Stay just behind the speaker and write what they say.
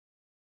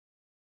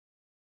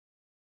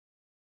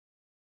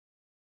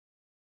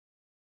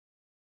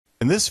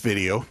In this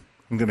video,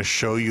 I'm going to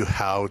show you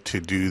how to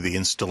do the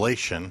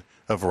installation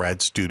of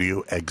RAD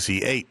Studio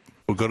XE8.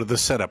 We'll go to the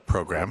Setup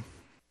program,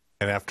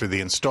 and after the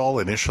install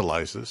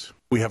initializes,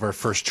 we have our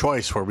first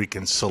choice where we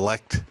can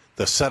select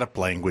the setup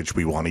language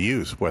we want to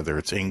use, whether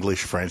it's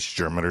English, French,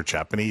 German, or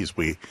Japanese.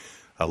 We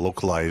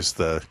localize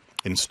the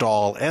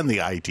install and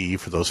the ID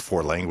for those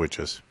 4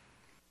 languages.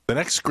 The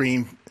next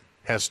screen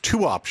has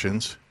 2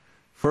 options.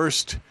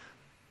 First,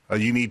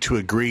 you need to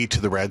agree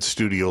to the RAD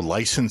Studio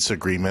license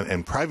agreement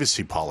and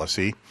privacy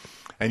policy.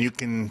 And you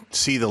can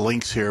see the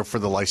links here for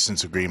the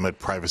license agreement,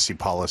 privacy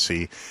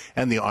policy,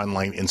 and the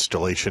online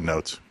installation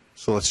notes.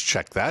 So let's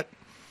check that.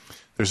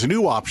 There's a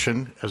new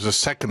option, as a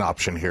second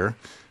option here,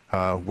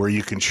 where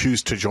you can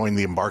choose to join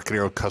the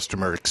Embarcadero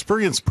Customer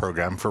Experience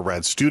Program for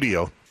RAD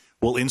Studio.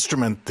 We'll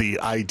instrument the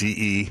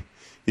IDE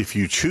if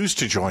you choose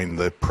to join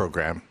the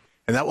program,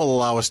 and that will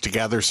allow us to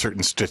gather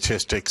certain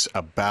statistics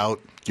about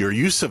your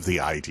use of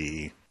the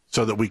IDE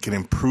so that we can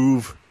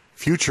improve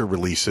future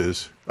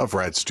releases of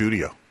RAD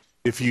Studio.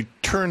 If you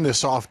turn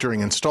this off during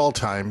install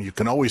time, you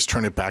can always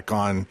turn it back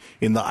on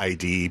in the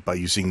IDE by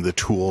using the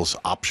Tools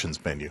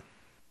Options menu.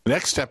 The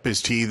next step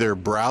is to either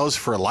browse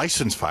for a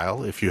license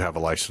file, if you have a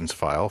license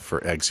file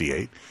for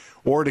XE8,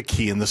 or to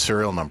key in the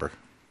serial number.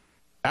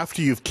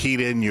 After you've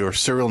keyed in your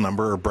serial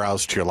number or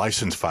browsed to your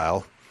license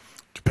file,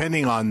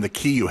 depending on the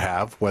key you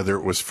have, whether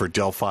it was for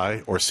Delphi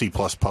or C++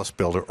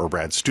 Builder or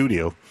RAD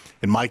Studio,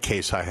 in my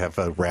case I have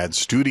a RAD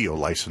Studio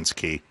license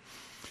key.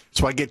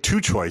 So I get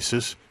 2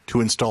 choices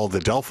to install the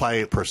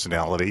Delphi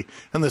personality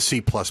and the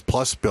C++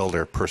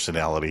 Builder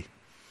personality.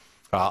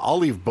 I'll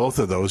leave both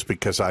of those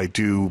because I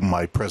do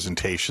my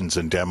presentations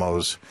and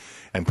demos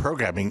and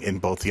programming in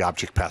both the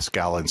Object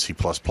Pascal and C++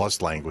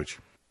 language.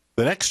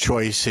 The next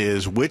choice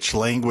is which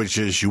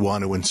languages you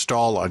want to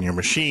install on your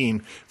machine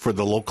for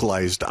the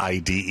localized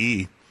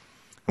IDE.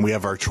 And we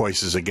have our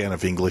choices again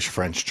of English,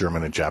 French,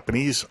 German, and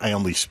Japanese. I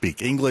only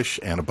speak English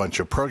and a bunch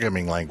of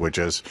programming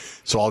languages,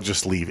 so I'll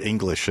just leave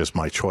English as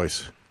my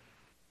choice.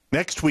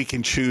 Next, we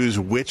can choose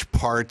which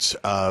parts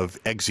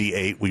of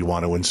XE8 we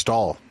want to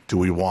install. Do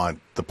we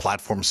want the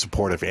platform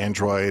support of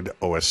Android,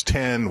 OS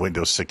X,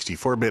 Windows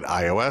 64-bit,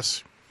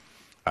 iOS,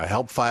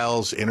 help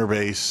files,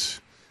 Interbase,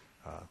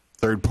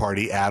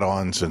 third-party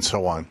add-ons, and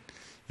so on.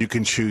 You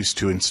can choose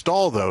to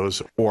install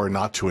those or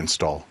not to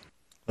install.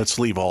 Let's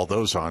leave all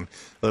those on.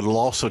 It'll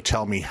also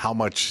tell me how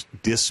much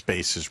disk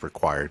space is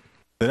required.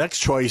 The next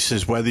choice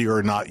is whether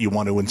or not you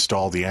want to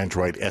install the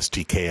Android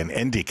SDK and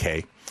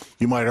NDK.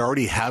 You might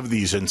already have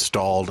these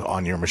installed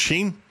on your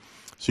machine,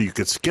 so you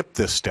could skip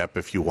this step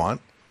if you want.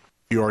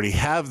 If you already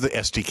have the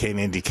SDK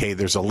and NDK,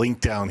 there's a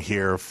link down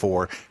here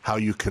for how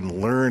you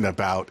can learn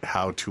about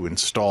how to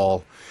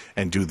install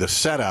and do the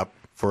setup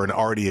for an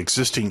already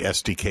existing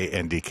SDK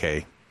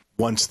NDK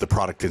once the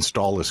product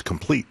install is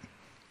complete.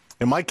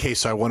 In my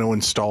case, I want to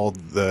install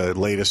the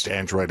latest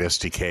Android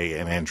SDK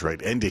and Android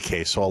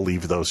NDK, so I'll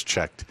leave those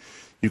checked.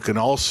 You can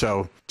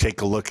also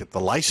take a look at the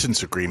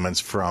license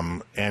agreements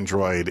from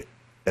Android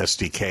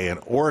SDK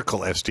and Oracle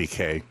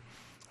SDK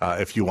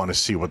if you want to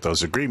see what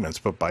those agreements,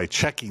 but by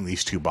checking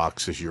these 2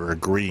 boxes, you're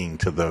agreeing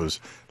to those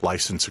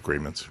license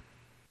agreements.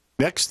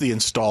 Next, the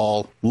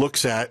install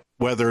looks at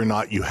whether or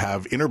not you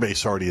have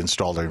Interbase already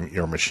installed on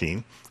your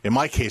machine. In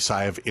my case,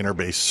 I have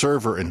Interbase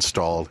Server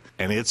installed,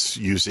 and it's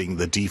using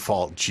the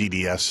default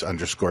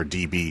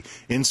GDS_DB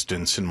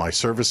instance in my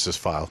services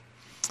file.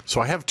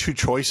 So I have 2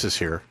 choices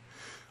here.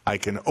 I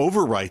can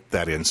overwrite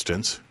that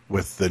instance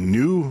with the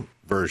new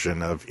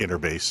version of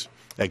Interbase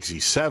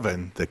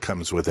XE7 that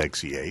comes with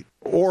XE8,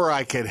 or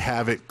I could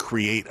have it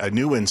create a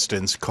new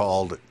instance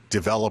called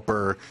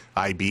Developer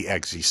IB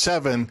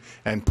XE7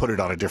 and put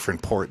it on a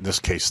different port, in this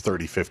case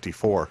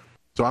 3054.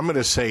 So I'm going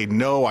to say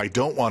no, I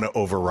don't want to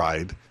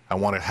override. I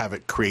want to have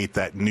it create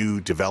that new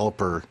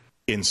developer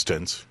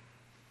instance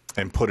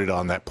and put it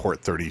on that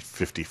port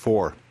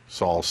 3054.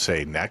 So I'll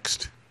say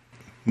next.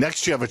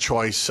 Next, you have a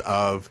choice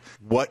of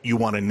what you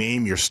want to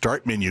name your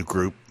start menu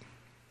group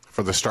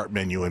for the start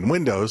menu in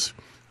Windows.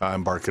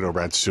 Embarcadero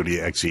RAD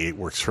Studio XE8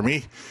 works for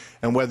me.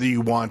 And whether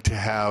you want to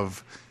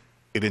have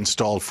it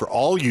installed for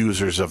all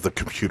users of the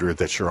computer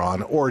that you're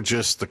on or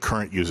just the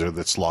current user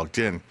that's logged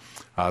in.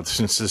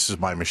 Since this is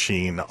my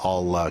machine,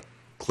 I'll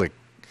click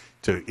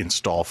to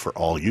install for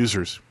all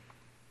users.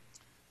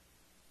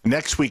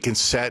 Next, we can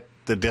set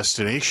the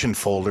destination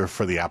folder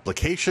for the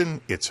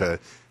application.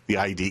 The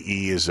IDE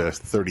is a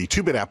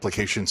 32-bit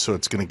application, so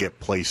it's going to get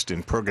placed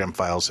in Program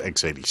Files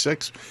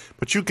x86,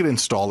 but you can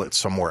install it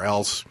somewhere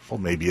else, or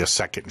maybe a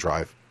second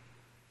drive.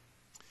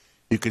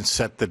 You can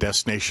set the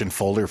destination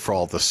folder for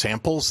all the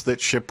samples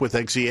that ship with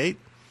XE8,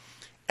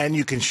 and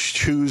you can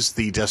choose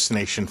the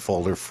destination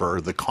folder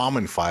for the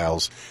common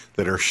files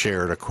that are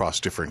shared across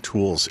different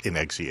tools in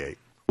XE8.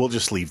 We'll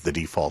just leave the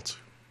defaults.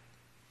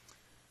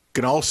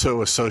 You can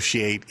also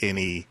associate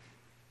any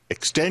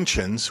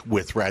extensions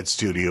with RAD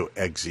Studio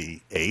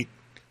XE8,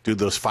 do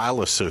those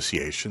file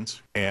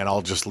associations, and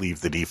I'll just leave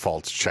the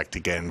defaults checked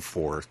again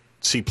for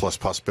C++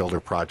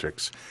 Builder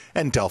projects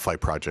and Delphi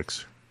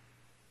projects.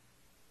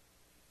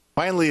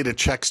 Finally, it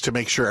checks to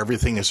make sure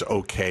everything is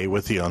okay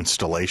with the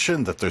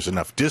installation, that there's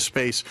enough disk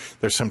space.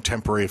 There's some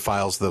temporary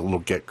files that will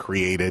get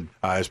created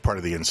as part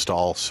of the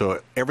install. So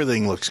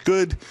everything looks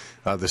good.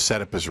 The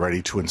setup is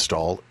ready to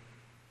install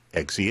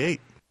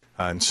XE8.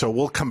 And so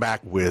we'll come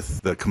back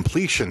with the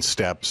completion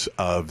steps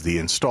of the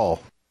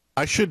install.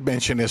 I should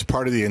mention as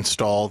part of the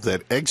install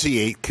that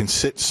XE8 can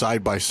sit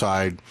side by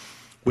side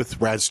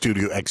with RAD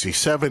Studio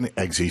XE7,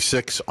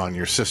 XE6 on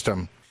your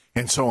system,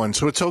 and so on.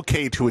 So it's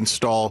okay to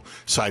install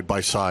side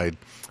by side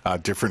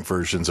different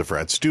versions of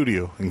RAD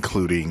Studio,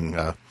 including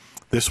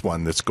this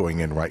one that's going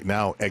in right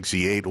now.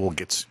 XE8 will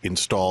get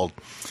installed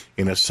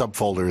in a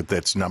subfolder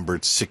that's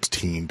numbered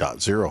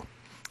 16.0.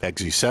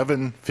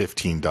 XE7,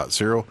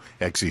 15.0,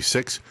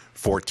 XE6,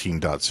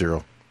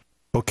 14.0.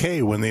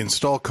 Okay, when the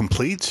install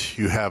completes,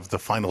 you have the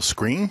final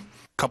screen.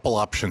 Couple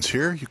options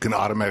here. You can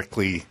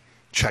automatically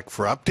check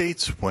for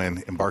updates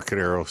when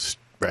Embarcadero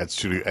RAD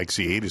Studio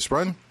XE8 is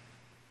run.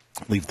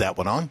 Leave that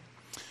one on.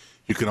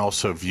 You can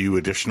also view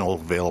additional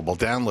available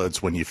downloads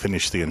when you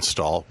finish the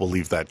install. We'll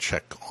leave that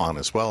check on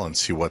as well and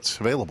see what's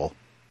available.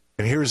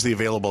 And here's the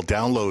available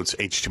downloads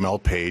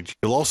HTML page.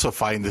 You'll also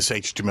find this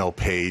HTML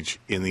page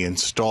in the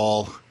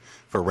install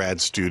for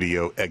RAD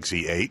Studio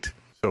XE8.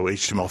 So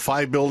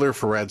HTML5 builder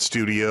for RAD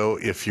Studio.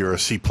 If you're a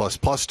C++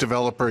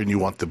 developer and you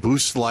want the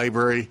Boost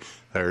library,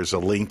 there's a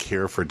link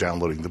here for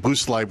downloading the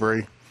Boost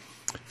library.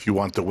 If you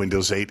want the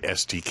Windows 8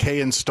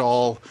 SDK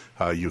install,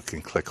 you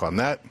can click on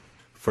that.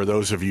 For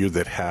those of you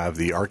that have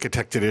the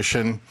Architect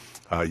Edition,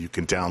 you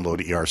can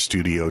download ER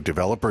Studio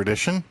Developer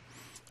Edition.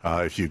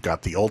 If you've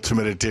got the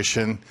Ultimate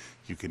Edition,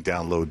 you can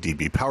download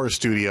DB Power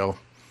Studio.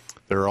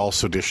 There are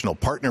also additional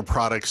partner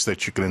products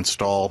that you can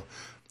install.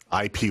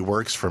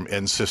 IPWorks from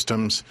N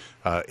Systems,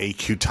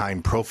 AQ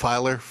Time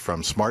Profiler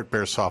from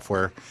SmartBear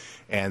Software,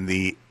 and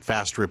the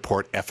Fast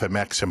Report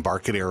FMX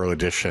Embarcadero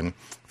Edition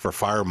for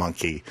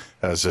FireMonkey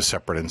as a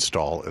separate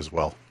install as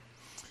well.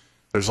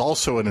 There's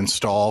also an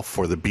install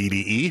for the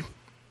BDE.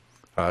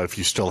 If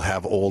you still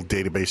have old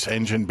database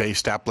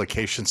engine-based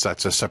applications,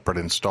 that's a separate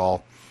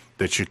install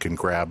that you can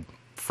grab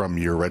from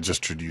your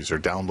registered user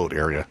download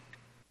area.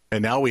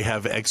 And now we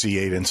have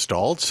XE8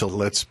 installed, so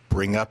let's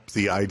bring up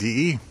the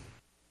IDE.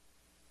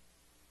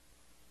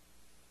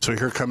 So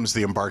here comes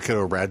the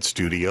Embarcadero RAD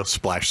Studio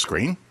splash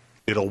screen.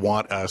 It'll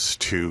want us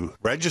to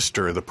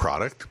register the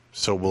product,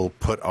 so we'll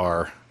put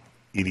our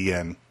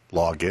EDN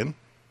login.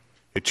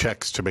 It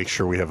checks to make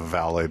sure we have a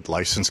valid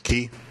license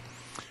key.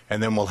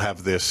 And then we'll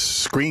have this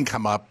screen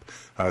come up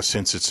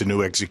since it's a new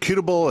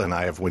executable and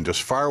I have Windows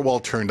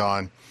Firewall turned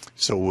on.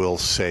 So we'll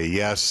say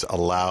yes,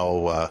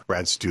 allow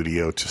RAD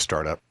Studio to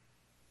start up.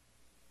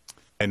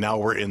 And now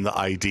we're in the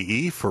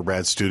IDE for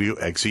RAD Studio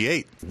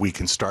XE8. We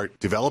can start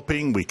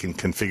developing, we can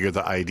configure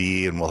the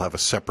IDE, and we'll have a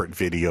separate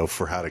video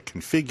for how to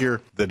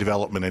configure the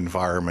development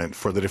environment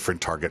for the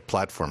different target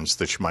platforms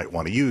that you might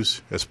want to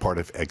use as part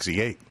of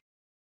XE8.